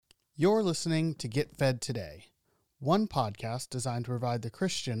You're listening to Get Fed Today, one podcast designed to provide the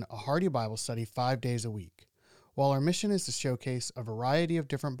Christian a hearty Bible study 5 days a week. While our mission is to showcase a variety of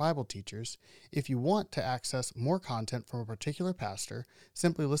different Bible teachers, if you want to access more content from a particular pastor,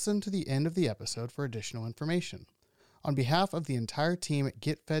 simply listen to the end of the episode for additional information. On behalf of the entire team at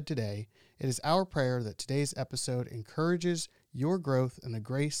Get Fed Today, it is our prayer that today's episode encourages your growth in the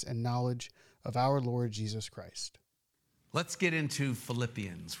grace and knowledge of our Lord Jesus Christ. Let's get into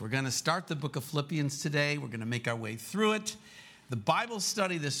Philippians. We're going to start the book of Philippians today. We're going to make our way through it. The Bible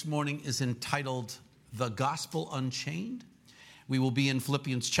study this morning is entitled The Gospel Unchained. We will be in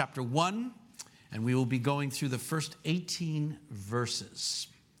Philippians chapter 1, and we will be going through the first 18 verses.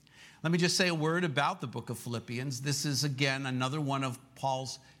 Let me just say a word about the book of Philippians. This is, again, another one of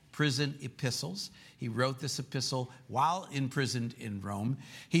Paul's prison epistles. He wrote this epistle while imprisoned in Rome.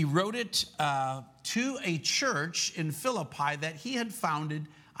 He wrote it to a church in Philippi that he had founded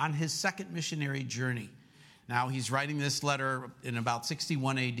on his second missionary journey. Now, he's writing this letter in about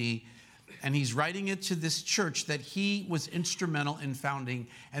 61 AD, and he's writing it to this church that he was instrumental in founding.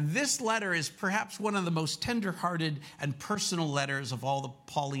 And this letter is perhaps one of the most tender-hearted and personal letters of all the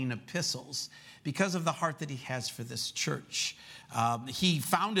Pauline epistles because of the heart that he has for this church. He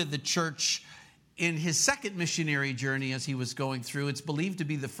founded the church in his second missionary journey as he was going through. It's believed to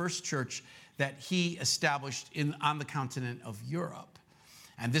be the first church that he established on the continent of Europe.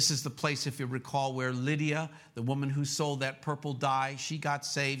 And this is the place, if you recall, where Lydia, the woman who sold that purple dye, she got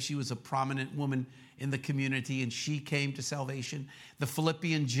saved. She was a prominent woman in the community, and she came to salvation. The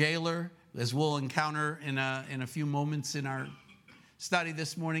Philippian jailer, as we'll encounter in a few moments in our study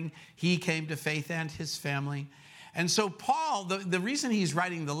this morning, he came to faith and his family. And so Paul, the reason he's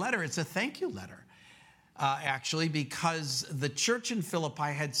writing the letter, it's a thank you letter, actually, because the church in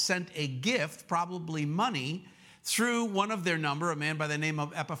Philippi had sent a gift, probably money, through one of their number, a man by the name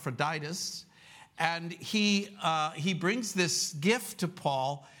of Epaphroditus. And he brings this gift to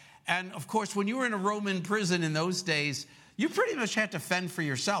Paul. And of course, when you were in a Roman prison in those days, you pretty much had to fend for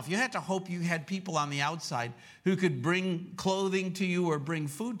yourself. You had to hope you had people on the outside who could bring clothing to you or bring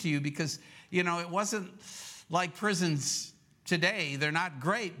food to you because, you know, it wasn't like prisons today. They're not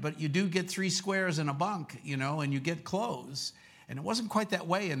great, but you do get 3 squares and a bunk, you know, and you get clothes. And it wasn't quite that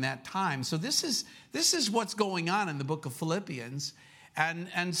way in that time. So this is what's going on in the book of Philippians.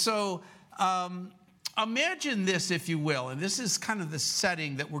 And so imagine this, if you will, and this is kind of the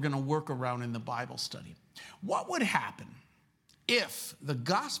setting that we're going to work around in the Bible study. What would happen if the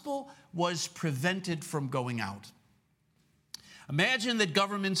gospel was prevented from going out? Imagine that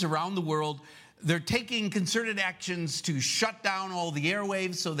governments around the world, they're taking concerted actions to shut down all the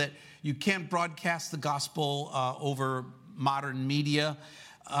airwaves so that you can't broadcast the gospel over modern media.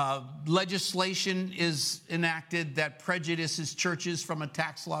 Legislation is enacted that prejudices churches from a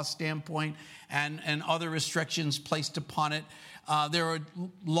tax law standpoint and other restrictions placed upon it. There are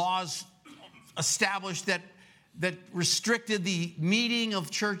laws established that restricted the meeting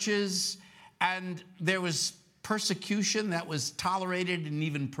of churches, and there was persecution that was tolerated and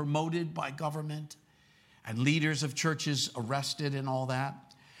even promoted by government, and leaders of churches arrested and all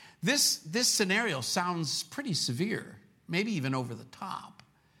that. This scenario sounds pretty severe, maybe even over the top.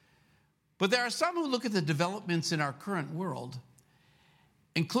 But there are some who look at the developments in our current world,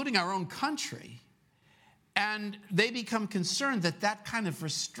 including our own country, and they become concerned that that kind of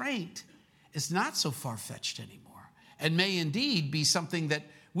restraint is not so far-fetched anymore and may indeed be something that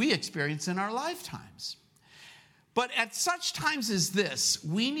we experience in our lifetimes. But at such times as this,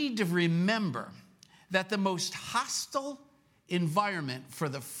 we need to remember that the most hostile environment for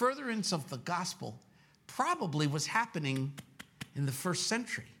the furtherance of the gospel probably was happening in the first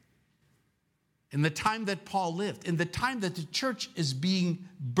century, in the time that Paul lived, in the time that the church is being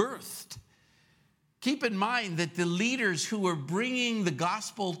birthed. Keep in mind that the leaders who were bringing the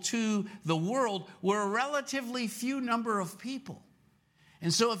gospel to the world were a relatively few number of people.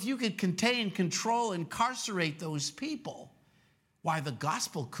 And so if you could contain, control, incarcerate those people, why, the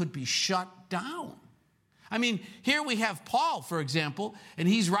gospel could be shut down. I mean, here we have Paul, for example, and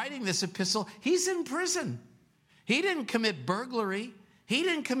he's writing this epistle. He's in prison. He didn't commit burglary. He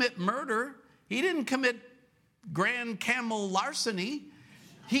didn't commit murder. He didn't commit grand camel larceny.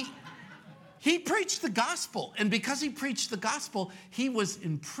 He preached the gospel. And because he preached the gospel, he was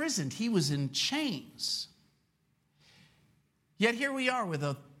imprisoned. He was in chains. Yet here we are with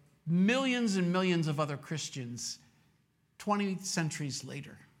millions and millions of other Christians 20 centuries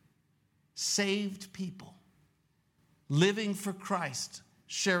later. Saved people, living for Christ,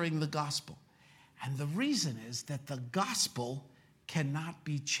 sharing the gospel. And the reason is that the gospel cannot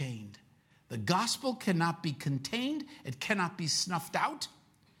be chained. The gospel cannot be contained. It cannot be snuffed out.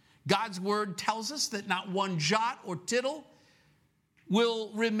 God's word tells us that not one jot or tittle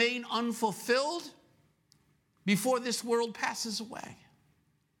will remain unfulfilled before this world passes away.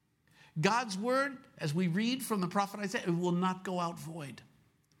 God's word, as we read from the prophet Isaiah, it will not go out void.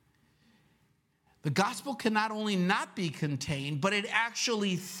 The gospel can not only not be contained, but it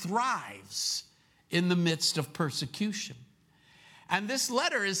actually thrives in the midst of persecution. And this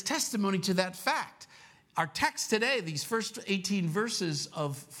letter is testimony to that fact. Our text today, these first 18 verses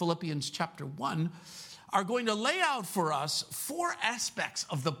of Philippians chapter 1, are going to lay out for us 4 aspects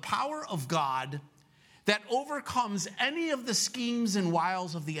of the power of God that overcomes any of the schemes and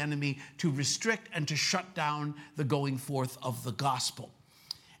wiles of the enemy to restrict and to shut down the going forth of the gospel.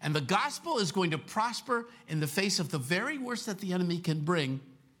 And the gospel is going to prosper in the face of the very worst that the enemy can bring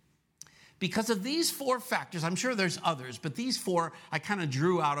because of these 4 factors. I'm sure there's others, but these 4 I kind of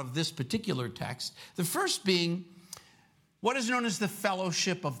drew out of this particular text. The first being what is known as the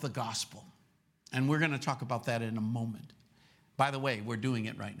fellowship of the gospel. And we're going to talk about that in a moment. By the way, we're doing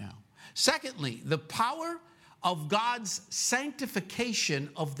it right now. Secondly, the power of God's sanctification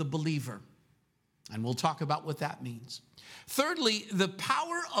of the believer. And we'll talk about what that means. Thirdly, the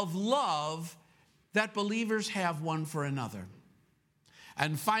power of love that believers have one for another.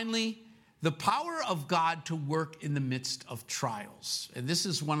 And finally, the power of God to work in the midst of trials. And this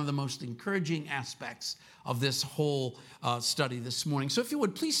is one of the most encouraging aspects of this whole study this morning. So if you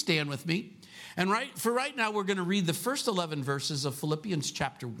would, please stand with me. And right now, we're going to read the first 11 verses of Philippians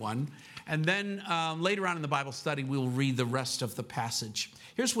chapter 1. And then later on in the Bible study, we'll read the rest of the passage.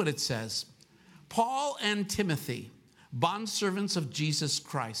 Here's what it says. Paul and Timothy, bondservants of Jesus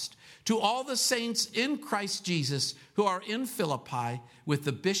Christ, to all the saints in Christ Jesus who are in Philippi with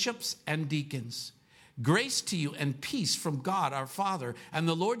the bishops and deacons, grace to you and peace from God our Father and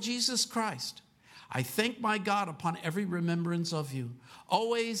the Lord Jesus Christ. I thank my God upon every remembrance of you,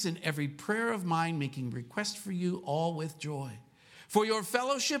 always in every prayer of mine, making request for you all with joy, for your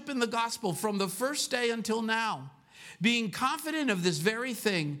fellowship in the gospel from the first day until now, being confident of this very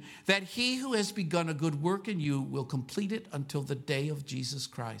thing, that he who has begun a good work in you will complete it until the day of Jesus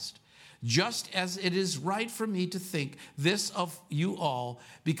Christ. Just as it is right for me to think this of you all,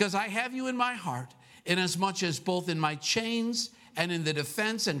 because I have you in my heart, inasmuch as both in my chains and in the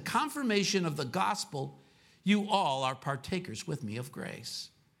defense and confirmation of the gospel, you all are partakers with me of grace.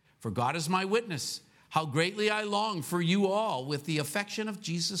 For God is my witness, how greatly I long for you all with the affection of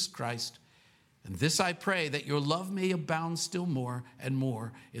Jesus Christ. And this I pray, that your love may abound still more and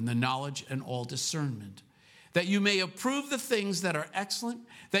more in the knowledge and all discernment, that you may approve the things that are excellent,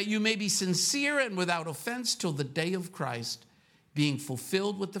 that you may be sincere and without offense till the day of Christ, being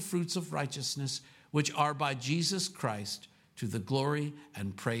fulfilled with the fruits of righteousness, which are by Jesus Christ, to the glory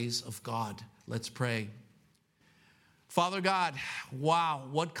and praise of God. Let's pray. Father God, wow,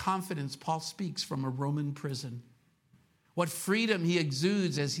 what confidence Paul speaks from a Roman prison. What freedom he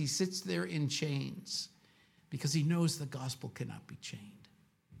exudes as he sits there in chains, because he knows the gospel cannot be chained.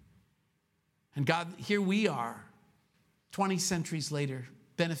 And God, here we are, 20 centuries later,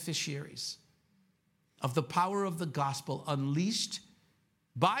 beneficiaries of the power of the gospel unleashed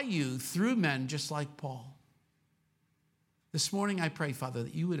by you through men just like Paul. This morning I pray, Father,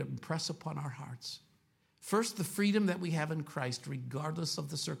 that you would impress upon our hearts, first, the freedom that we have in Christ, regardless of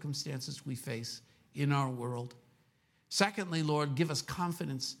the circumstances we face in our world. Secondly, Lord, give us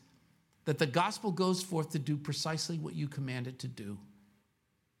confidence that the gospel goes forth to do precisely what you command it to do,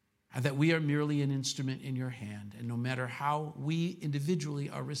 and that we are merely an instrument in your hand. And no matter how we individually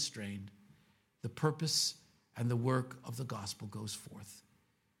are restrained, the purpose and the work of the gospel goes forth.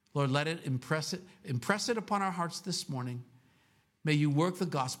 Lord, let it impress it upon our hearts this morning. May you work the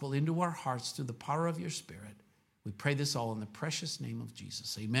gospel into our hearts through the power of your Spirit. We pray this all in the precious name of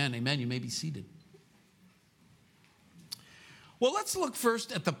Jesus. Amen. Amen. You may be seated. Well, let's look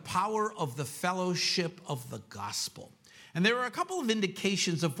first at the power of the fellowship of the gospel. And there are a couple of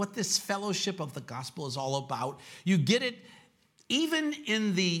indications of what this fellowship of the gospel is all about. You get it even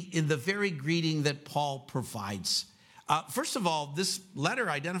in the very greeting that Paul provides. First of all, this letter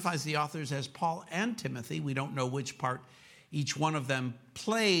identifies the authors as Paul and Timothy. We don't know which part each one of them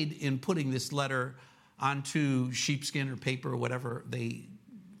played in putting this letter onto sheepskin or paper or whatever they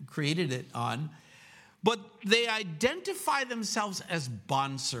created it on. But they identify themselves as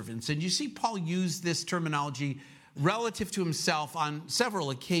bondservants. And you see Paul use this terminology relative to himself on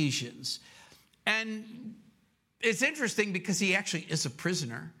several occasions. And it's interesting because he actually is a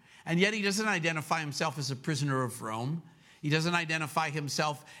prisoner, and yet he doesn't identify himself as a prisoner of Rome. He doesn't identify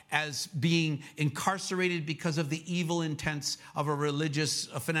himself as being incarcerated because of the evil intents of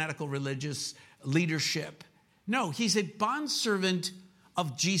a fanatical religious leadership. No, he's a bondservant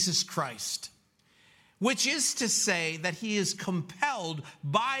of Jesus Christ, which is to say that he is compelled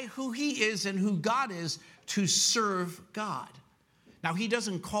by who he is and who God is to serve God. Now, he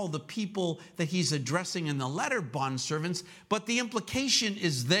doesn't call the people that he's addressing in the letter bondservants, but the implication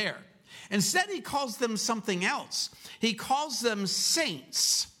is there. Instead, he calls them something else. He calls them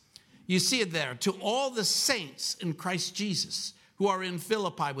saints. You see it there. To all the saints in Christ Jesus who are in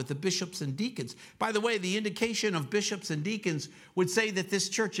Philippi with the bishops and deacons. By the way, the indication of bishops and deacons would say that this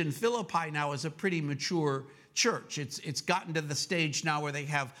church in Philippi now is a pretty mature church. It's gotten to the stage now where they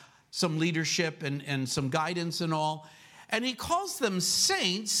have some leadership and some guidance and all. And he calls them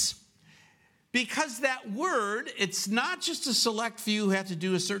saints because that word, it's not just a select few who have to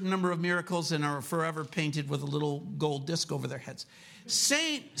do a certain number of miracles and are forever painted with a little gold disc over their heads.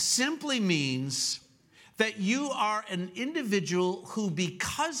 Saint simply means that you are an individual who,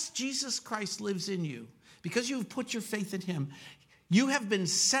 because Jesus Christ lives in you, because you've put your faith in him, you have been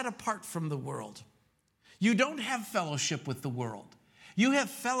set apart from the world. You don't have fellowship with the world. You have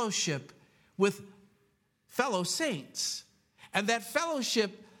fellowship with fellow saints. And that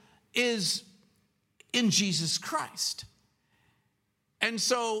fellowship is in Jesus Christ. And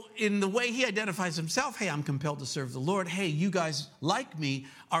so in the way he identifies himself, hey, I'm compelled to serve the Lord. Hey, you guys like me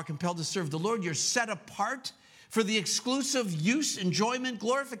are compelled to serve the Lord. You're set apart for the exclusive use, enjoyment,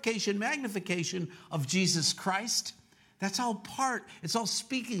 glorification, magnification of Jesus Christ. That's all part. It's all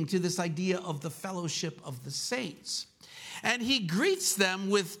speaking to this idea of the fellowship of the saints. And he greets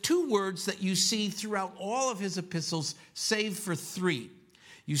them with two words that you see throughout all of his epistles, save for three.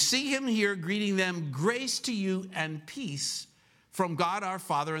 You see him here greeting them, grace to you and peace from God our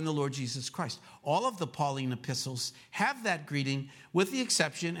Father and the Lord Jesus Christ. All of the Pauline epistles have that greeting, with the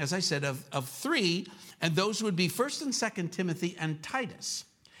exception, as I said, of three, and those would be 1st and 2nd Timothy and Titus.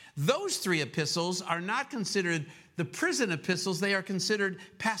 Those three epistles are not considered the prison epistles. They are considered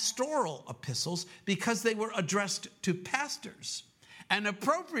pastoral epistles because they were addressed to pastors. And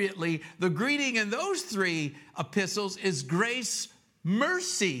appropriately, the greeting in those three epistles is grace,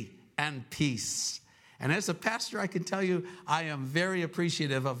 mercy, and peace. And as a pastor, I can tell you, I am very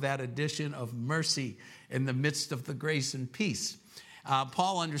appreciative of that addition of mercy in the midst of the grace and peace.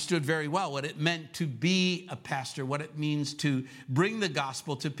 Paul understood very well what it meant to be a pastor, what it means to bring the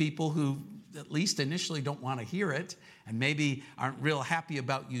gospel to people who at least initially don't want to hear it and maybe aren't real happy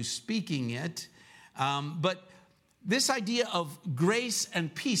about you speaking it. But this idea of grace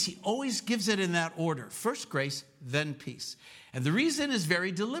and peace, he always gives it in that order. First grace, then peace. And the reason is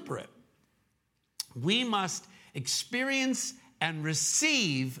very deliberate. We must experience and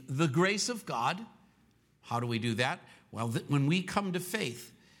receive the grace of God. How do we do that? Well, when we come to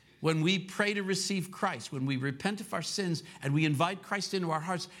faith, when we pray to receive Christ, when we repent of our sins and we invite Christ into our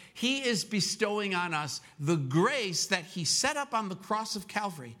hearts, he is bestowing on us the grace that he set up on the cross of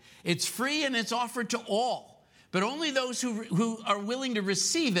Calvary. It's free and it's offered to all, but only those who are willing to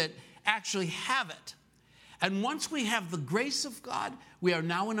receive it actually have it. And once we have the grace of God, we are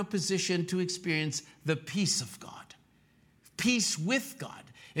now in a position to experience the peace of God, peace with God.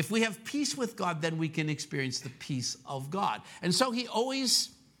 If we have peace with God, then we can experience the peace of God. And so he always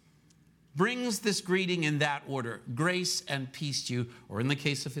brings this greeting in that order, grace and peace to you, or in the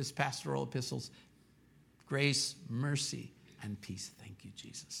case of his pastoral epistles, grace, mercy, and peace. Thank you,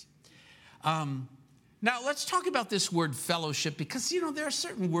 Jesus. Now, let's talk about this word fellowship, because, there are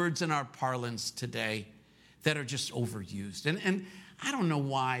certain words in our parlance today that are just overused. And I don't know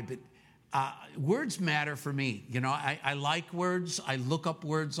why, but words matter for me. I like words. I look up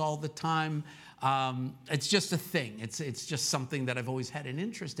words all the time. It's just a thing. It's just something that I've always had an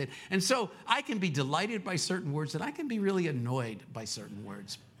interest in. And so I can be delighted by certain words, and I can be really annoyed by certain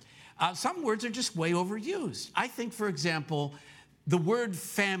words. Some words are just way overused. I think, for example, the word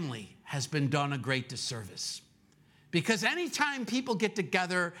family has been done a great disservice. Because anytime people get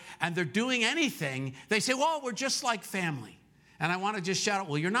together and they're doing anything, they say, well, we're just like family. And I want to just shout out,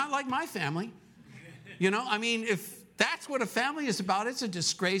 well, you're not like my family. If that's what a family is about, it's a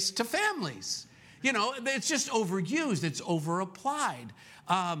disgrace to families. It's just overused. It's overapplied.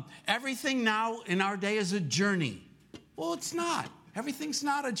 Everything now in our day is a journey. Well, it's not. Everything's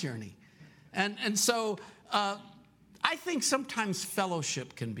not a journey. And so I think sometimes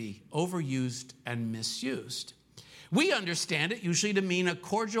fellowship can be overused and misused. We understand it usually to mean a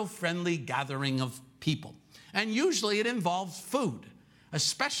cordial, friendly gathering of people. And usually it involves food,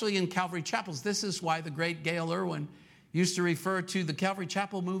 especially in Calvary chapels. This is why the great Gail Irwin used to refer to the Calvary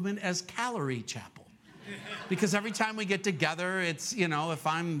Chapel movement as Calorie Chapel. Because every time we get together, it's, if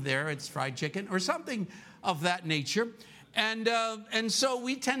I'm there, it's fried chicken or something of that nature. And so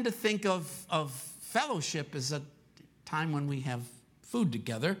we tend to think of fellowship as a time when we have food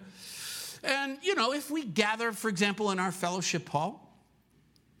together. And, if we gather, for example, in our fellowship hall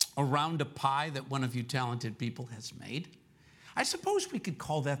around a pie that one of you talented people has made, I suppose we could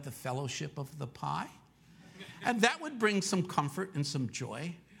call that the fellowship of the pie. And that would bring some comfort and some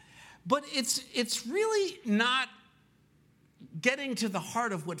joy. But it's really not getting to the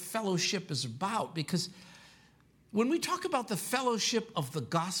heart of what fellowship is about, because when we talk about the fellowship of the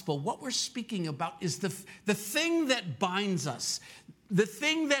gospel, what we're speaking about is the thing that binds us, the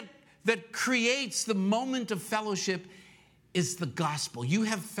thing that creates the moment of fellowship is the gospel. You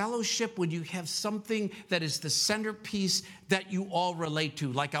have fellowship when you have something that is the centerpiece that you all relate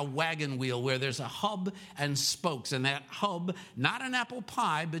to, like a wagon wheel where there's a hub and spokes. And that hub, not an apple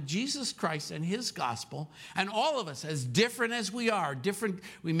pie, but Jesus Christ and his gospel. And all of us, as different as we are,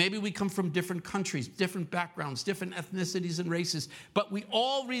 maybe we come from different countries, different backgrounds, different ethnicities and races, but we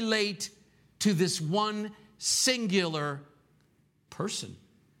all relate to this one singular person.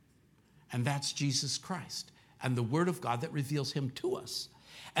 And that's Jesus Christ and the Word of God that reveals him to us.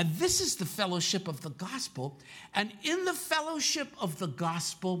 And this is the fellowship of the gospel. And in the fellowship of the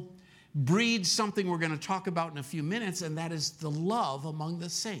gospel breeds something we're going to talk about in a few minutes, and that is the love among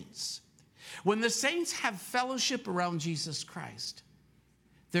the saints. When the saints have fellowship around Jesus Christ,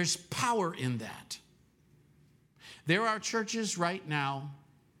 there's power in that. There are churches right now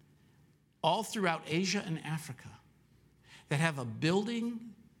all throughout Asia and Africa that have a building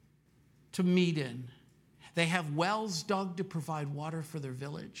to meet in. They have wells dug to provide water for their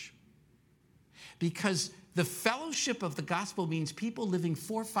village. Because the fellowship of the gospel means people living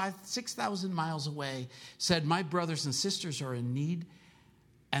 4,000, 5,000, 6,000 miles away said, my brothers and sisters are in need,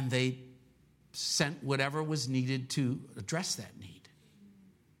 and they sent whatever was needed to address that need.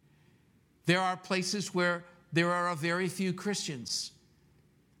 There are places where there are a very few Christians,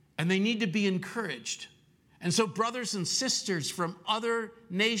 and they need to be encouraged. And so brothers and sisters from other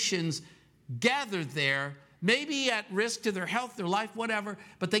nations gathered there, maybe at risk to their health, their life, whatever,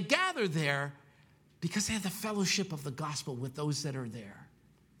 but they gather there because they have the fellowship of the gospel with those that are there.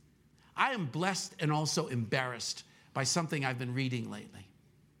 I am blessed and also embarrassed by something I've been reading lately.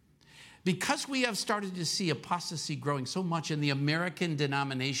 Because we have started to see apostasy growing so much in the American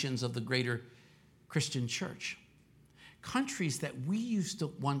denominations of the greater Christian church, countries that we used to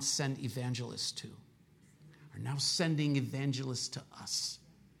once send evangelists to are now sending evangelists to us.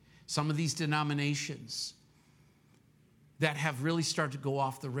 Some of these denominations that have really started to go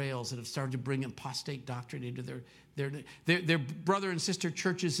off the rails, that have started to bring apostate doctrine into their brother and sister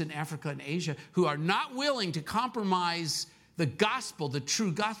churches in Africa and Asia, who are not willing to compromise the gospel, the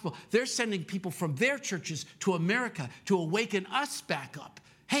true gospel. They're sending people from their churches to America to awaken us back up.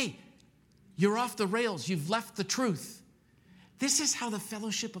 Hey, you're off the rails. You've left the truth. This is how the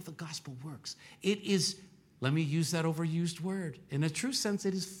fellowship of the gospel works. It is, let me use that overused word. In a true sense,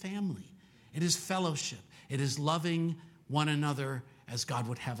 it is family. It is fellowship. It is loving one another as God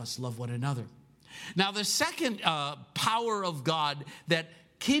would have us love one another. Now, the second power of God that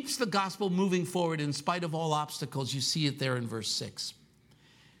keeps the gospel moving forward in spite of all obstacles, you see it there in verse 6.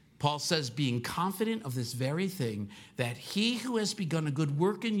 Paul says, being confident of this very thing, that he who has begun a good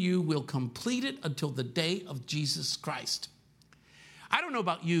work in you will complete it until the day of Jesus Christ. I don't know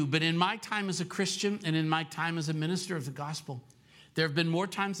about you, but in my time as a Christian and in my time as a minister of the gospel, there have been more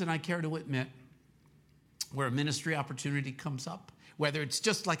times than I care to admit where a ministry opportunity comes up, whether it's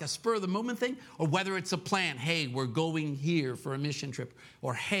just like a spur-of-the-moment thing or whether it's a plan. Hey, we're going here for a mission trip.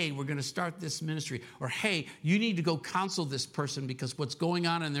 Or, hey, we're going to start this ministry. Or, hey, you need to go counsel this person because what's going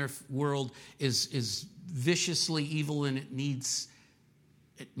on in their world is viciously evil and it needs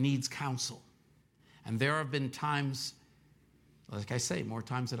counsel. And there have been times, like I say, more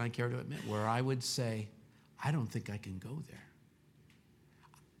times than I care to admit, where I would say, I don't think I can go there.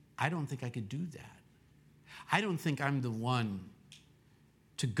 I don't think I could do that. I don't think I'm the one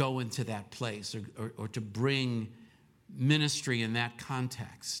to go into that place or to bring ministry in that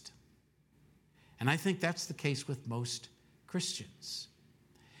context. And I think that's the case with most Christians.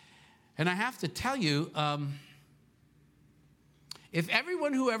 And I have to tell you, if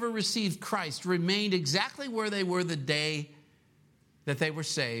everyone who ever received Christ remained exactly where they were the day that they were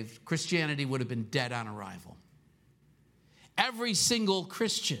saved, Christianity would have been dead on arrival. Every single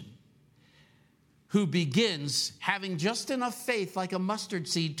Christian who begins having just enough faith, like a mustard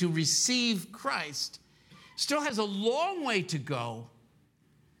seed, to receive Christ, still has a long way to go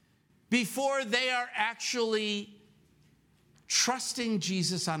before they are actually trusting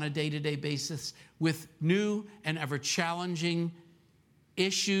Jesus on a day-to-day basis with new and ever-challenging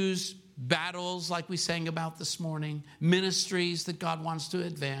issues, battles like we sang about this morning, ministries that God wants to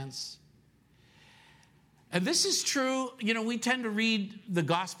advance. And this is true. We tend to read the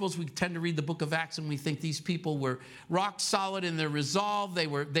Gospels, we tend to read the book of Acts, and we think these people were rock solid in their resolve. They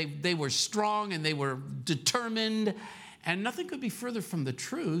were strong and they were determined. And nothing could be further from the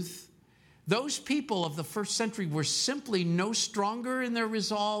truth. Those people of the first century were simply no stronger in their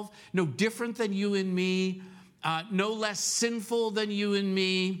resolve, no different than you and me, no less sinful than you and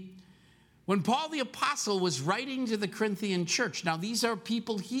me. When Paul the Apostle was writing to the Corinthian church, now these are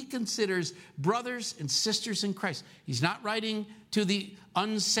people he considers brothers and sisters in Christ. He's not writing to the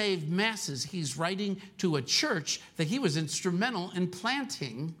unsaved masses. He's writing to a church that he was instrumental in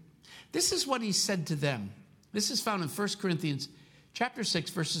planting. This is what he said to them. This is found in 1 Corinthians chapter 6,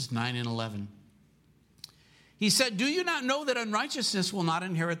 verses 9 and 11. He said, "Do you not know that unrighteousness will not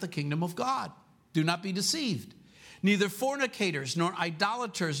inherit the kingdom of God? Do not be deceived. Neither fornicators, nor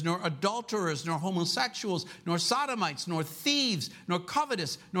idolaters, nor adulterers, nor homosexuals, nor sodomites, nor thieves, nor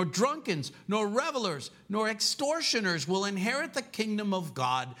covetous, nor drunkards, nor revelers, nor extortioners will inherit the kingdom of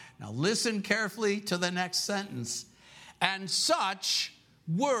God." Now listen carefully to the next sentence. "And such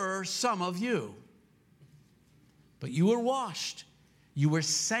were some of you. But you were washed, you were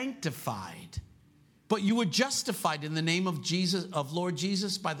sanctified, but you were justified in the name of Jesus, of Lord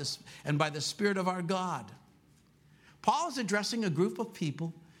Jesus, by the Spirit of our God." Paul is addressing a group of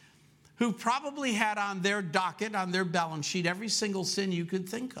people who probably had on their docket, on their balance sheet, every single sin you could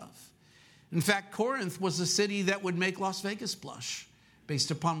think of. In fact, Corinth was a city that would make Las Vegas blush, based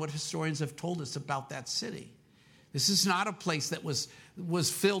upon what historians have told us about that city. This is not a place that was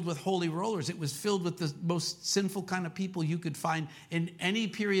filled with holy rollers. It was filled with the most sinful kind of people you could find in any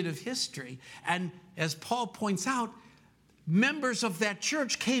period of history. And as Paul points out, members of that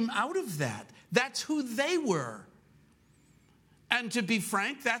church came out of that. That's who they were. And to be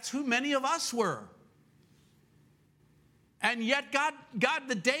frank, that's who many of us were. And yet God,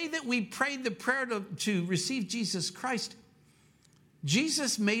 the day that we prayed the prayer to receive Jesus Christ,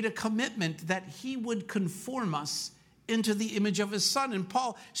 Jesus made a commitment that he would conform us into the image of his Son. And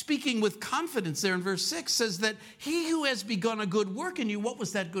Paul, speaking with confidence there in verse 6, says that he who has begun a good work in you, what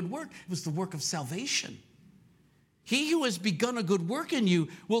was that good work? It was the work of salvation. He who has begun a good work in you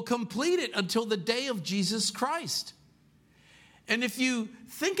will complete it until the day of Jesus Christ. And if you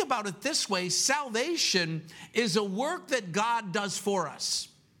think about it this way, salvation is a work that God does for us.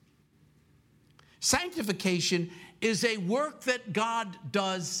 Sanctification is a work that God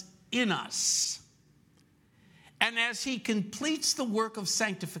does in us. And as he completes the work of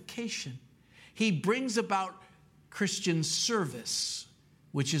sanctification, he brings about Christian service,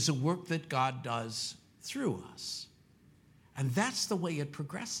 which is a work that God does through us. And that's the way it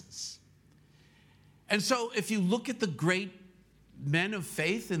progresses. And so if you look at the great men of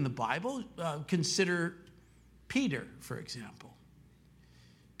faith in the Bible, consider Peter, for example.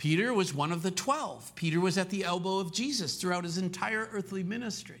 Peter was one of the 12. Peter was at the elbow of Jesus throughout his entire earthly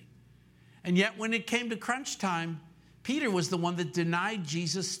ministry. And yet when it came to crunch time, Peter was the one that denied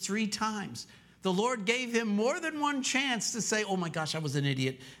Jesus 3 times. The Lord gave him more than one chance to say, "Oh my gosh, I was an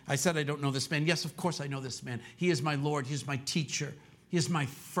idiot. I said I don't know this man. Yes, of course I know this man. He is my Lord. He is my teacher. He is my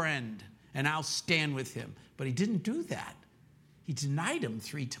friend, and I'll stand with him." But he didn't do that. He denied him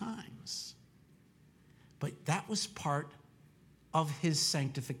 3 times. But that was part of his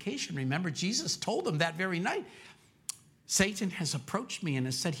sanctification. Remember, Jesus told him that very night, "Satan has approached me and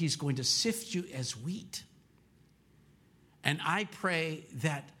has said he's going to sift you as wheat. And I pray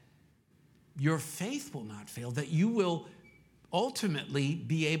that your faith will not fail, that you will ultimately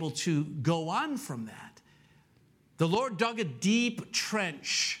be able to go on from that." The Lord dug a deep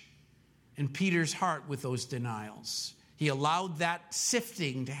trench in Peter's heart with those denials. He allowed that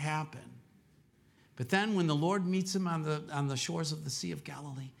sifting to happen. But then when the Lord meets him on the shores of the Sea of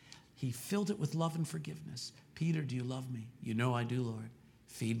Galilee, he filled it with love and forgiveness. "Peter, do you love me?" "You know I do, Lord.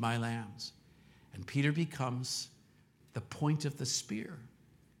 Feed my lambs." And Peter becomes the point of the spear,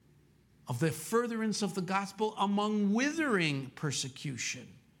 of the furtherance of the gospel among withering persecution,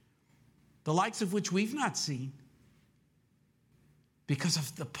 the likes of which we've not seen, because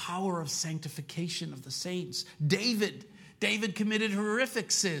of the power of sanctification of the saints. David committed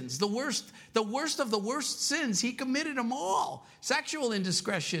horrific sins. The worst of the worst sins. He committed them all. Sexual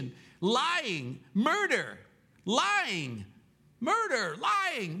indiscretion, lying, murder, lying, murder,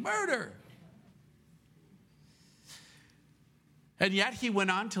 lying, murder. And yet he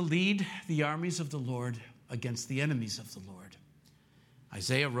went on to lead the armies of the Lord against the enemies of the Lord.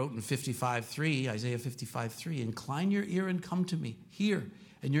 Isaiah wrote in 55:3, Isaiah 55:3, "Incline your ear and come to me. Hear,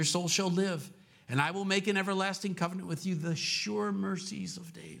 and your soul shall live. And I will make an everlasting covenant with you, the sure mercies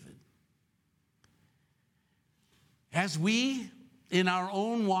of David." As we, in our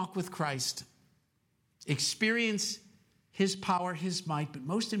own walk with Christ, experience his power, his might, but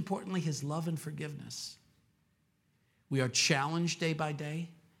most importantly, his love and forgiveness. We are challenged day by day.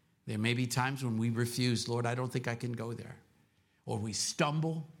 There may be times when we refuse, Lord, I don't think I can go there. Or we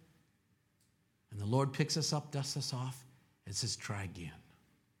stumble, and the Lord picks us up, dusts us off, and says, try again.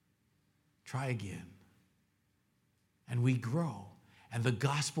 Try again. And we grow. And the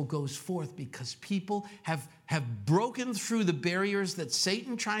gospel goes forth because people have broken through the barriers that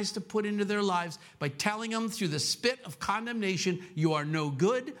Satan tries to put into their lives by telling them through the spit of condemnation, you are no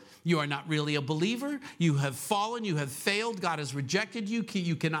good, you are not really a believer, you have fallen, you have failed, God has rejected you,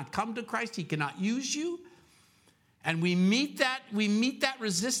 you cannot come to Christ, he cannot use you. And we meet that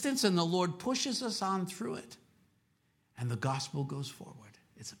resistance, and the Lord pushes us on through it. And the gospel goes forward.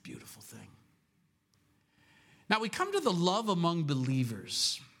 It's a beautiful thing. Now we come to the love among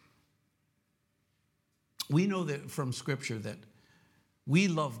believers. We know that from Scripture that we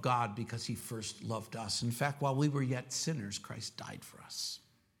love God because he first loved us. In fact, while we were yet sinners, Christ died for us.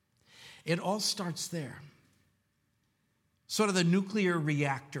 It all starts there. Sort of the nuclear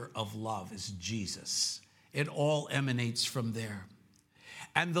reactor of love is Jesus. It all emanates from there.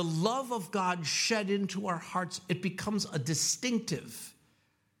 And the love of God shed into our hearts, it becomes a distinctive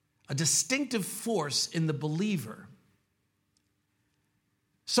force in the believer.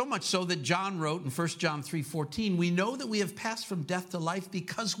 So much so that John wrote in 1 John 3:14, we know that we have passed from death to life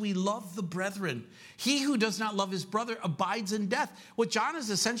because we love the brethren. He who does not love his brother abides in death. What John is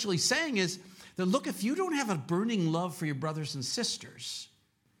essentially saying is that, look, if you don't have a burning love for your brothers and sisters,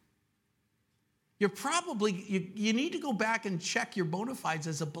 you need to go back and check your bona fides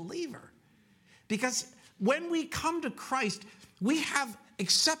as a believer. Because when we come to Christ, we have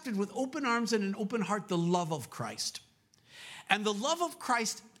accepted with open arms and an open heart the love of Christ. And the love of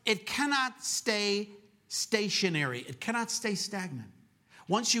Christ, it cannot stay stationary. It cannot stay stagnant.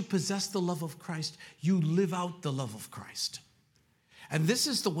 Once you possess the love of Christ, you live out the love of Christ. And this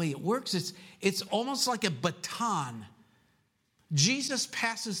is the way it works. It's almost like a baton. Jesus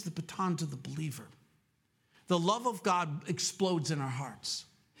passes the baton to the believer. The love of God explodes in our hearts.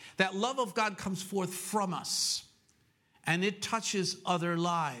 That love of God comes forth from us, and it touches other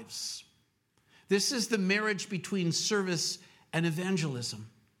lives. This is the marriage between service and evangelism.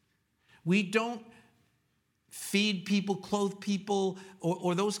 We don't feed people, clothe people,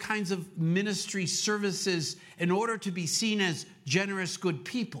 or those kinds of ministry services in order to be seen as generous, good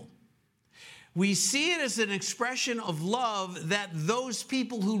people. We see it as an expression of love that those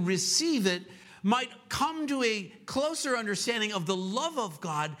people who receive it might come to a closer understanding of the love of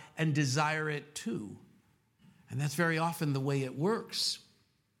God and desire it too. And that's very often the way it works.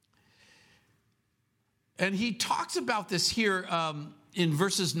 And he talks about this here in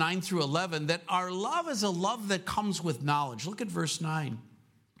verses 9 through 11, that our love is a love that comes with knowledge. Look at verse 9.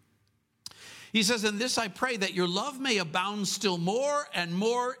 He says, "In this I pray, that your love may abound still more and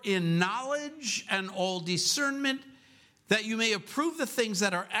more in knowledge and all discernment, that you may approve the things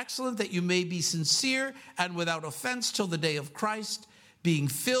that are excellent, that you may be sincere and without offense till the day of Christ, being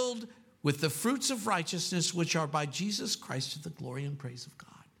filled with the fruits of righteousness, which are by Jesus Christ to the glory and praise of God."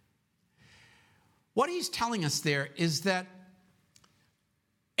 What he's telling us there is that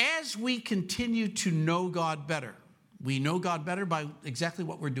as we continue to know God better, we know God better by exactly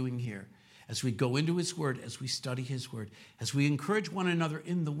what we're doing here. As we go into his word, as we study his word, as we encourage one another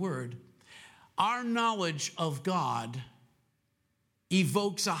in the word, our knowledge of God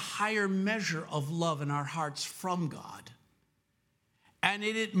evokes a higher measure of love in our hearts from God. And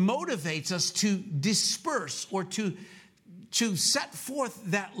it motivates us to disperse or to set forth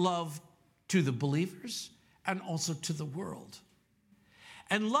that love to the believers and also to the world.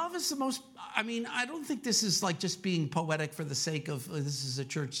 And love is the most, I don't think this is like just being poetic for the sake of, this is a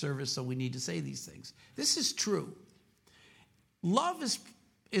church service, so we need to say these things. This is true. Love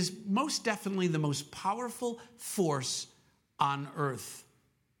is most definitely the most powerful force on earth.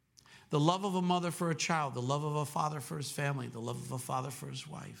 The love of a mother for a child, the love of a father for his family, the love of a father for his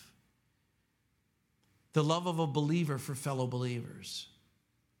wife, the love of a believer for fellow believers.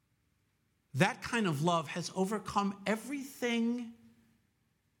 That kind of love has overcome everything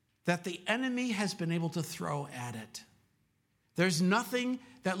that the enemy has been able to throw at it. There's nothing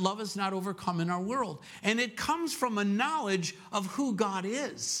that love has not overcome in our world. And it comes from a knowledge of who God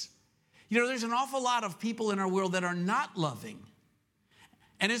is. There's an awful lot of people in our world that are not loving.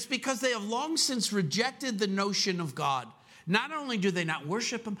 And it's because they have long since rejected the notion of God. Not only do they not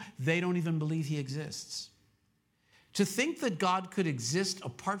worship him, they don't even believe he exists. To think that God could exist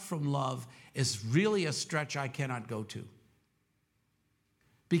apart from love is really a stretch I cannot go to.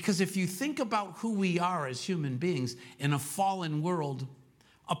 Because if you think about who we are as human beings in a fallen world,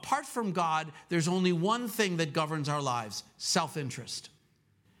 Apart from God, there's only one thing that governs our lives: self-interest.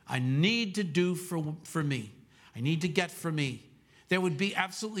 I need to do for me. I need to get for me. There would be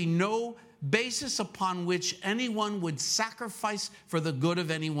absolutely no basis upon which anyone would sacrifice for the good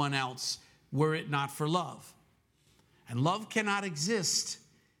of anyone else were it not for love. And love cannot exist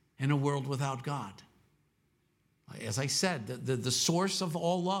in a world without God. As I said, the source of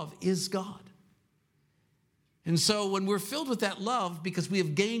all love is God. And so when we're filled with that love, because we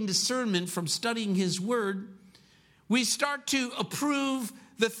have gained discernment from studying his word, we start to approve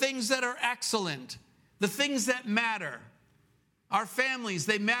the things that are excellent, the things that matter. Our families,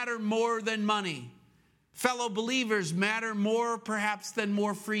 they matter more than money. Fellow believers matter more perhaps than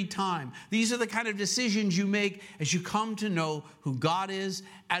more free time. These are the kind of decisions you make as you come to know who God is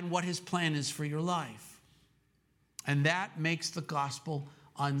and what his plan is for your life. And that makes the gospel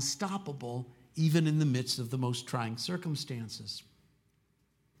unstoppable, even in the midst of the most trying circumstances.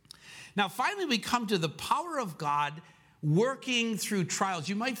 Now, finally, we come to the power of God working through trials.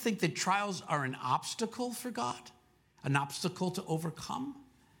 You might think that trials are an obstacle for God, an obstacle to overcome.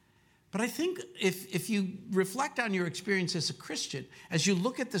 But I think if you reflect on your experience as a Christian, as you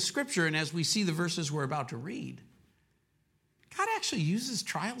look at the scripture and as we see the verses we're about to read, God actually uses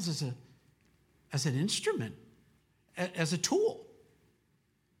trials as an instrument, as a tool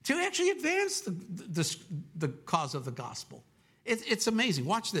to actually advance the cause of the gospel. It's amazing.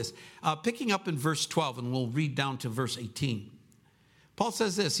 Watch this. Picking up in verse 12, and we'll read down to verse 18. Paul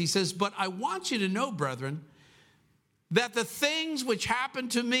says this. He says, "But I want you to know, brethren, that the things which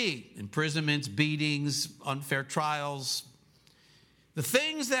happened to me," imprisonments, beatings, unfair trials, the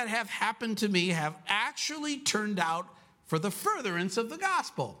things that have happened to me have actually turned out for the furtherance of the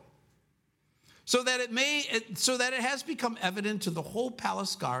gospel, so that it has become evident to the whole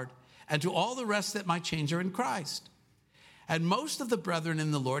palace guard and to all the rest that my chains are in Christ. And most of the brethren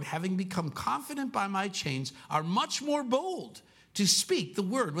in the Lord, having become confident by my chains, are much more bold to speak the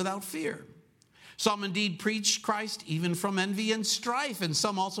word without fear. Some indeed preach Christ even from envy and strife, and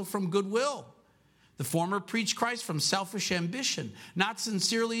some also from goodwill. The former preach Christ from selfish ambition, not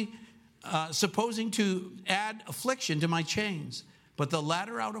sincerely supposing to add affliction to my chains, but the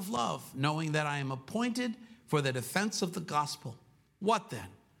latter out of love, knowing that I am appointed for the defense of the gospel. What then?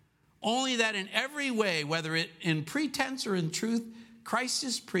 Only that in every way, whether it in pretense or in truth, Christ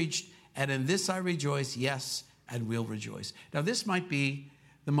is preached, and in this I rejoice, yes, and will rejoice." Now, this might be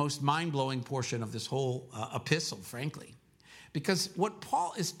the most mind-blowing portion of this whole epistle, frankly, because what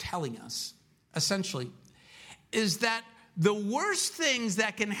Paul is telling us, essentially, is that the worst things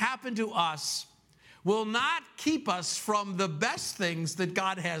that can happen to us will not keep us from the best things that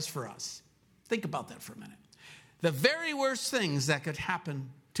God has for us. Think about that for a minute. The very worst things that could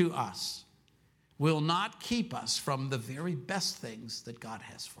happen to us will not keep us from the very best things that God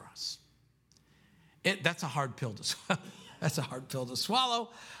has for us. That's a hard pill to swallow. That's a hard pill to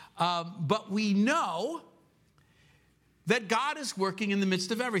swallow. But we know that God is working in the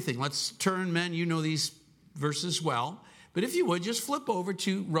midst of everything. Let's turn, men, you know these verses well. But if you would, just flip over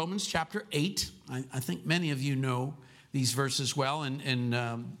to Romans chapter 8. I think many of you know these verses well.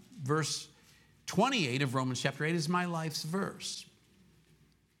 And verse 28 of Romans chapter 8 is my life's verse.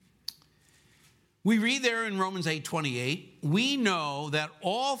 We read there in Romans 8:28, we know that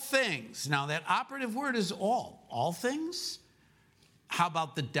all things, now that operative word is all things. How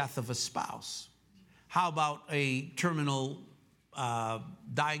about the death of a spouse? How about a terminal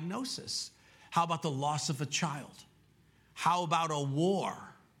diagnosis? How about the loss of a child? How about a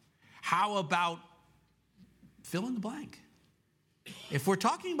war? How about fill in the blank? If we're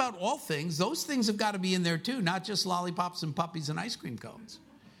talking about all things, those things have got to be in there too, not just lollipops and puppies and ice cream cones,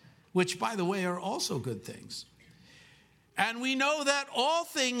 which, by the way, are also good things. And we know that all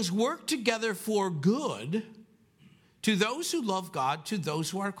things work together for good to those who love God, to those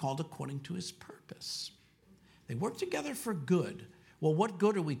who are called according to his purpose. They work together for good. Well, what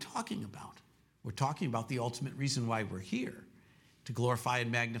good are we talking about? We're talking about the ultimate reason why we're here, to glorify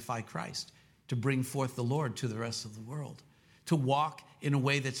and magnify Christ, to bring forth the Lord to the rest of the world, to walk in a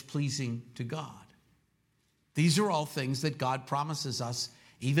way that's pleasing to God. These are all things that God promises us,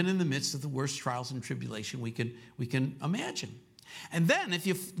 even in the midst of the worst trials and tribulation we can imagine. And then if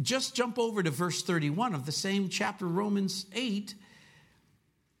you just jump over to verse 31 of the same chapter, Romans 8,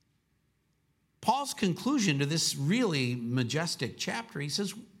 Paul's conclusion to this really majestic chapter, he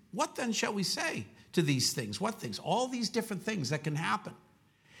says, what then shall we say to these things? What things? All these different things that can happen.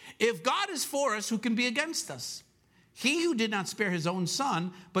 If God is for us, who can be against us? He who did not spare his own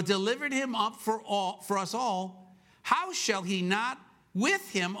son, but delivered him up for us all, how shall he not with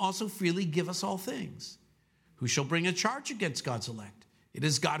him also freely give us all things? Who shall bring a charge against God's elect? It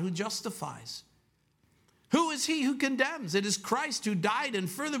is God who justifies. Who is he who condemns? It is Christ who died and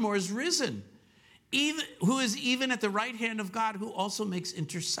furthermore is risen, who is even at the right hand of God, who also makes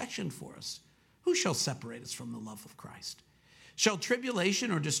intercession for us. Who shall separate us from the love of Christ? Shall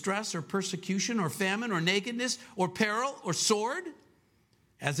tribulation or distress or persecution or famine or nakedness or peril or sword?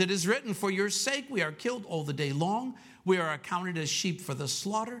 As it is written, for your sake we are killed all the day long. We are accounted as sheep for the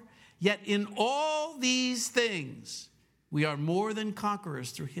slaughter. Yet in all these things we are more than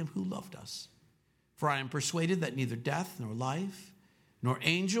conquerors through him who loved us. For I am persuaded that neither death nor life, nor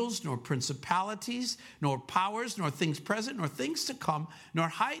angels, nor principalities, nor powers, nor things present, nor things to come, nor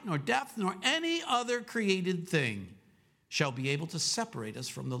height, nor depth, nor any other created thing shall be able to separate us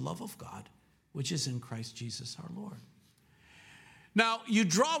from the love of God, which is in Christ Jesus our Lord. Now, you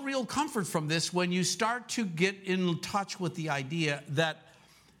draw real comfort from this when you start to get in touch with the idea that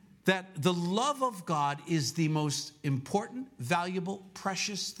the love of God is the most important, valuable,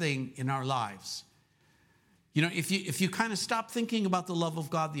 precious thing in our lives. You know, if you kind of stop thinking about the love of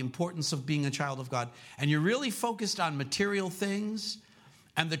God, the importance of being a child of God, and you're really focused on material things,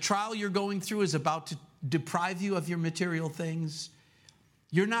 and the trial you're going through is about to deprive you of your material things,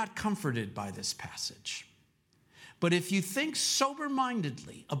 you're not comforted by this passage. But if you think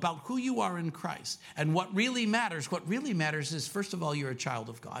sober-mindedly about who you are in Christ and what really matters is, first of all, you're a child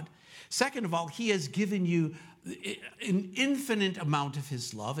of God. Second of all, he has given you an infinite amount of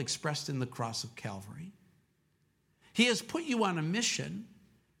his love expressed in the cross of Calvary. He has put you on a mission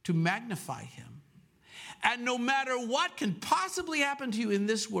to magnify him. And no matter what can possibly happen to you in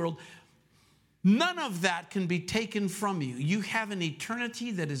this world, none of that can be taken from you. You have an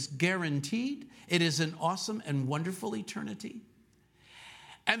eternity that is guaranteed. It is an awesome and wonderful eternity.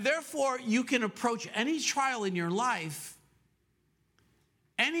 And therefore, you can approach any trial in your life,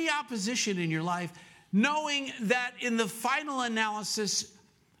 any opposition in your life, knowing that in the final analysis,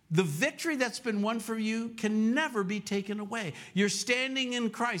 the victory that's been won for you can never be taken away. You're standing in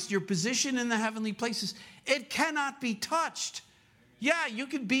Christ. Your position in the heavenly places, it cannot be touched. Yeah, you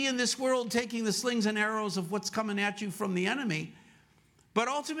could be in this world taking the slings and arrows of what's coming at you from the enemy, but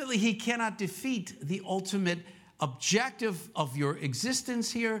ultimately he cannot defeat the ultimate objective of your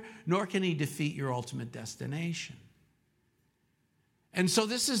existence here, nor can he defeat your ultimate destination. And so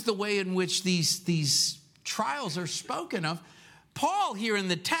this is the way in which these trials are spoken of. Paul here in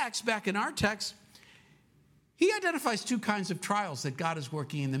the text, back in our text, he identifies two kinds of trials that God is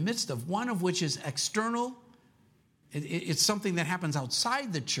working in the midst of, one of which is external. It's something that happens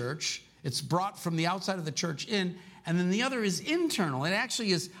outside the church. It's brought from the outside of the church in. And then the other is internal. It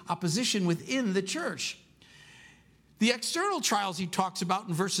actually is opposition within the church. The external trials he talks about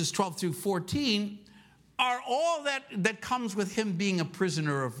in verses 12 through 14 are all that comes with him being a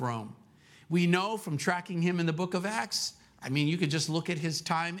prisoner of Rome. We know from tracking him in the book of Acts, I mean, you could just look at his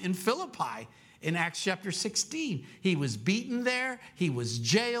time in Philippi in Acts chapter 16. He was beaten there. He was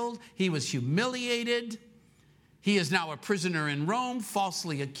jailed. He was humiliated. He is now a prisoner in Rome,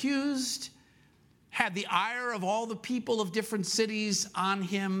 falsely accused, had the ire of all the people of different cities on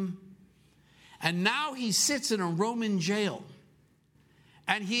him. And now he sits in a Roman jail.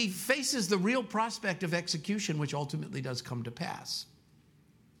 And he faces the real prospect of execution, which ultimately does come to pass.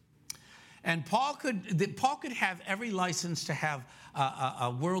 And Paul could have every license to have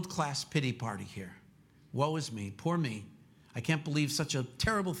a world-class pity party here. Woe is me, poor me. I can't believe such a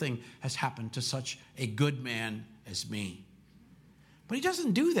terrible thing has happened to such a good man as me. But he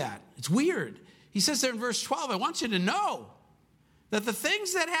doesn't do that. It's weird. He says there in verse 12, I want you to know that the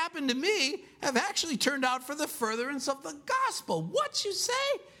things that happened to me have actually turned out for the furtherance of the gospel. What you say?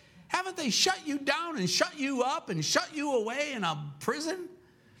 Haven't they shut you down and shut you up and shut you away in a prison?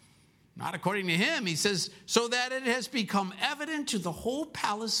 Not according to him. He says, so that it has become evident to the whole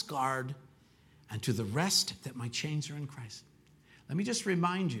palace guard and to the rest that my chains are in Christ. Let me just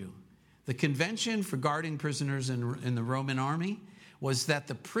remind you, the convention for guarding prisoners in the Roman army was that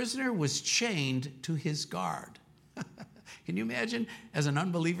the prisoner was chained to his guard. Can you imagine, as an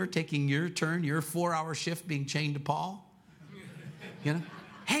unbeliever, taking your turn, your 4-hour shift, being chained to Paul? You know,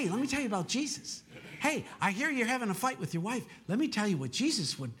 hey, let me tell you about Jesus. Hey, I hear you're having a fight with your wife. Let me tell you what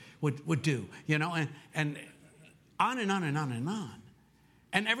Jesus would do, you know, and on and on and on and on.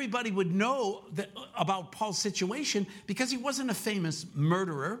 And everybody would know about Paul's situation because he wasn't a famous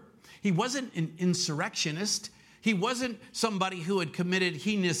murderer. He wasn't an insurrectionist. He wasn't somebody who had committed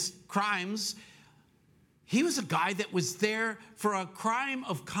heinous crimes. He was a guy that was there for a crime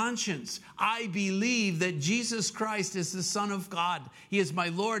of conscience. I believe that Jesus Christ is the Son of God. He is my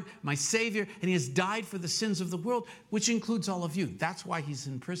Lord, my Savior, and he has died for the sins of the world, which includes all of you. That's why he's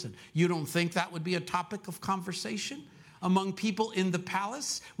in prison. You don't think that would be a topic of conversation among people in the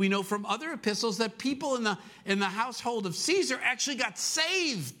palace. We know from other epistles that people in the household of Caesar actually got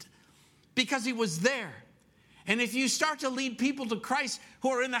saved because he was there. And if you start to lead people to Christ who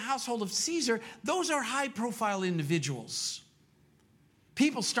are in the household of Caesar, those are high-profile individuals.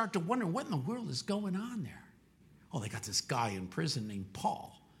 People start to wonder, what in the world is going on there? Oh, they got this guy in prison named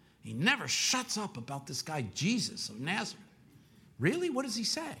Paul. He never shuts up about this guy, Jesus of Nazareth. Really? What does he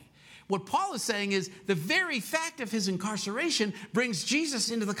say? What Paul is saying is the very fact of his incarceration brings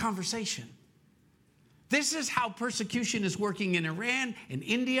Jesus into the conversation. This is how persecution is working in Iran, in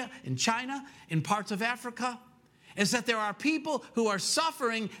India, in China, in parts of Africa, is that there are people who are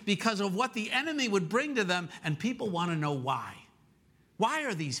suffering because of what the enemy would bring to them, and people want to know why. Why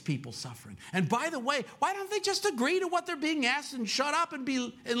are these people suffering? And by the way, why don't they just agree to what they're being asked and shut up and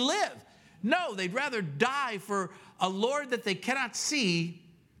live? No, they'd rather die for a Lord that they cannot see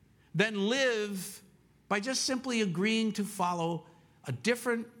than live by just simply agreeing to follow a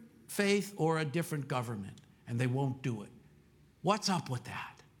different faith or a different government. And they won't do it. What's up with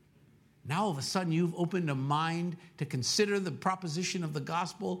that? Now all of a sudden you've opened a mind to consider the proposition of the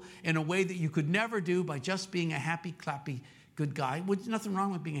gospel in a way that you could never do by just being a happy, clappy, good guy. There's nothing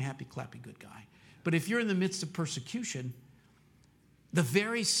wrong with being a happy, clappy, good guy. But if you're in the midst of persecution, the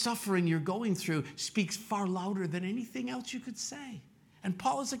very suffering you're going through speaks far louder than anything else you could say. And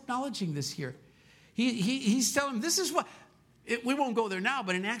Paul is acknowledging this here. He's telling them, this is what, we won't go there now,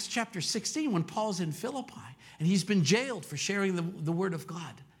 but in Acts chapter 16, when Paul's in Philippi, and he's been jailed for sharing the word of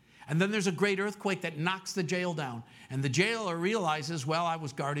God. And then there's a great earthquake that knocks the jail down. And the jailer realizes, well, I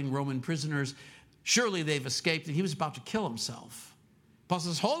was guarding Roman prisoners. Surely they've escaped, and he was about to kill himself. Paul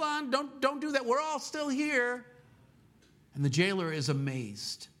says, hold on, don't do that. We're all still here. And the jailer is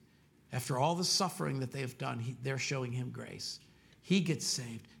amazed. After all the suffering that they have done, they're showing him grace. He gets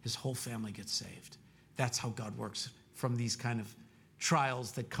saved. His whole family gets saved. That's how God works from these kind of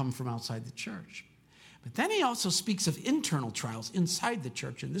trials that come from outside the church. But then he also speaks of internal trials inside the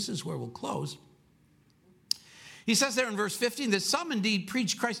church, and this is where we'll close. He says there in verse 15 that some indeed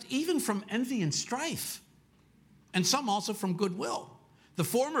preach Christ even from envy and strife, and some also from goodwill. The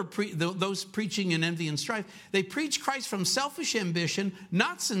former, those preaching in envy and strife, they preach Christ from selfish ambition,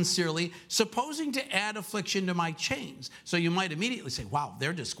 not sincerely, supposing to add affliction to my chains. So you might immediately say, wow,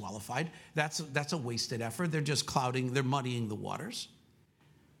 they're disqualified. That's a wasted effort. They're just they're muddying the waters.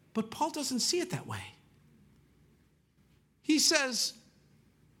 But Paul doesn't see it that way. He says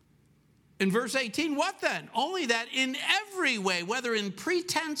in verse 18, what then? Only that in every way, whether in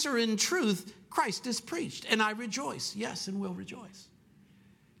pretense or in truth, Christ is preached, and I rejoice. Yes, and will rejoice.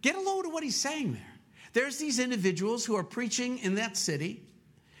 Get a load of what he's saying there. There's these individuals who are preaching in that city,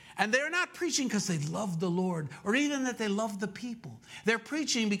 and they're not preaching because they love the Lord or even that they love the people. They're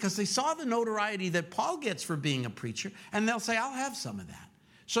preaching because they saw the notoriety that Paul gets for being a preacher, and they'll say, I'll have some of that.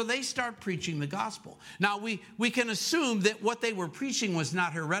 So they start preaching the gospel. Now, we can assume that what they were preaching was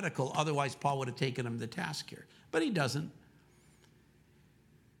not heretical. Otherwise, Paul would have taken them to task here. But he doesn't.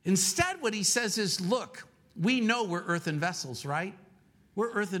 Instead, what he says is, look, we know we're earthen vessels, right?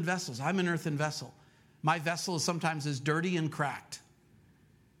 We're earthen vessels. I'm an earthen vessel. My vessel sometimes is dirty and cracked.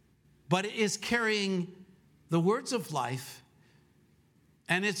 But it is carrying the words of life.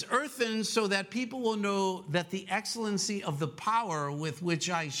 And it's earthen so that people will know that the excellency of the power with which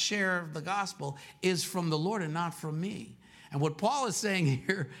I share the gospel is from the Lord and not from me. And what Paul is saying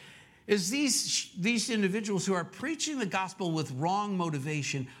here is these individuals who are preaching the gospel with wrong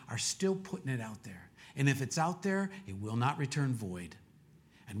motivation are still putting it out there. And if it's out there, it will not return void.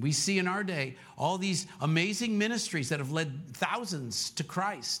 And we see in our day all these amazing ministries that have led thousands to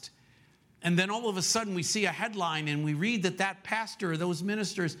Christ. And then all of a sudden we see a headline and we read that pastor or those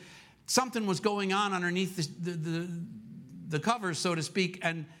ministers, something was going on underneath the covers, so to speak,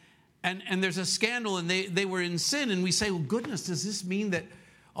 and there's a scandal and they were in sin. And we say, well, goodness, does this mean that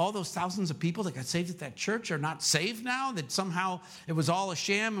all those thousands of people that got saved at that church are not saved now? That somehow it was all a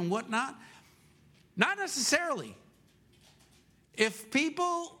sham and whatnot? Not necessarily. If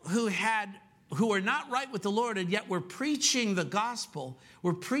people who are not right with the Lord and yet we're preaching the gospel,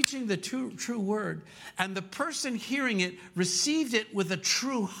 we're preaching the true word, and the person hearing it received it with a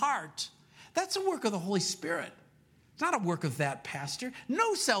true heart, that's a work of the Holy Spirit. It's not a work of that pastor.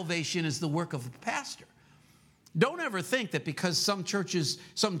 No salvation is the work of a pastor. Don't ever think that because some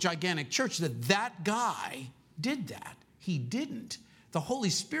gigantic church, that guy did that. He didn't. The Holy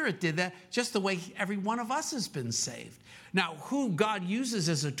Spirit did that just the way every one of us has been saved. Now, who God uses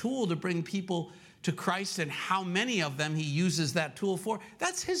as a tool to bring people to Christ and how many of them he uses that tool for,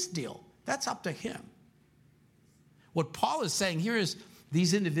 that's his deal. That's up to him. What Paul is saying here is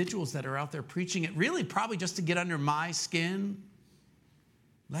these individuals that are out there preaching it, really probably just to get under my skin,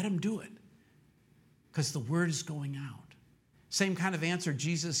 let them do it, because the word is going out. Same kind of answer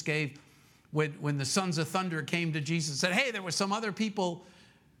Jesus gave when the sons of thunder came to Jesus and said, hey, there were some other people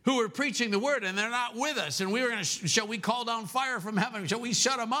who were preaching the word and they're not with us. And we were going to, shall we call down fire from heaven? Shall we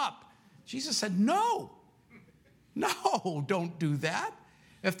shut them up? Jesus said, no, don't do that.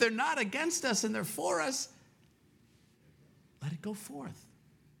 If they're not against us and they're for us, let it go forth.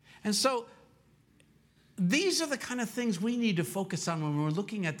 And so these are the kind of things we need to focus on when we're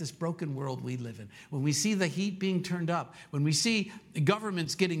looking at this broken world we live in. When we see the heat being turned up, when we see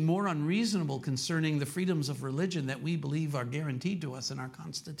governments getting more unreasonable concerning the freedoms of religion that we believe are guaranteed to us in our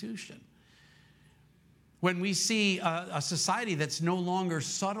Constitution. When we see a society that's no longer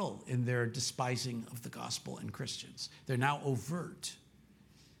subtle in their despising of the gospel and Christians. They're now overt.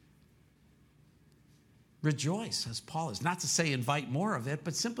 Rejoice, as Paul is. Not to say invite more of it,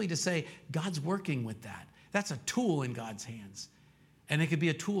 but simply to say God's working with that. That's a tool in God's hands. And it could be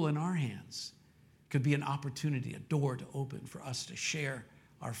a tool in our hands. It could be an opportunity, a door to open for us to share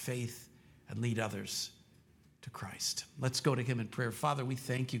our faith and lead others to Christ. Let's go to him in prayer. Father, we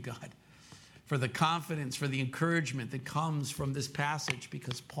thank you, God, for the confidence, for the encouragement that comes from this passage,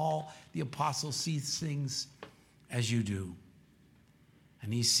 because Paul, the apostle, sees things as you do.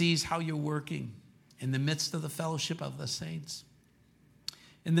 And he sees how you're working in the midst of the fellowship of the saints,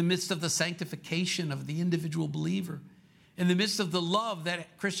 in the midst of the sanctification of the individual believer, in the midst of the love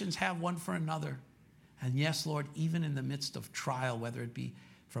that Christians have one for another. And yes, Lord, even in the midst of trial, whether it be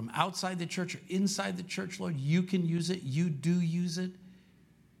from outside the church or inside the church, Lord, you can use it. You do use it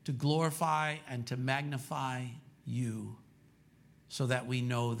to glorify and to magnify you, so that we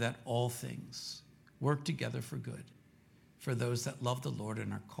know that all things work together for good for those that love the Lord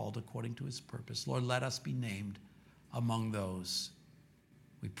and are called according to his purpose. Lord, let us be named among those.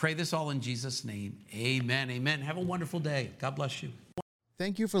 We pray this all in Jesus' name. Amen. Amen. Have a wonderful day. God bless you.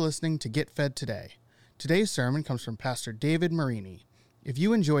 Thank you for listening to Get Fed Today. Today's sermon comes from Pastor David Marini. If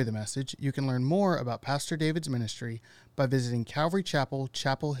you enjoy the message, you can learn more about Pastor David's ministry by visiting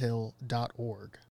calvarychapelchapelhill.org.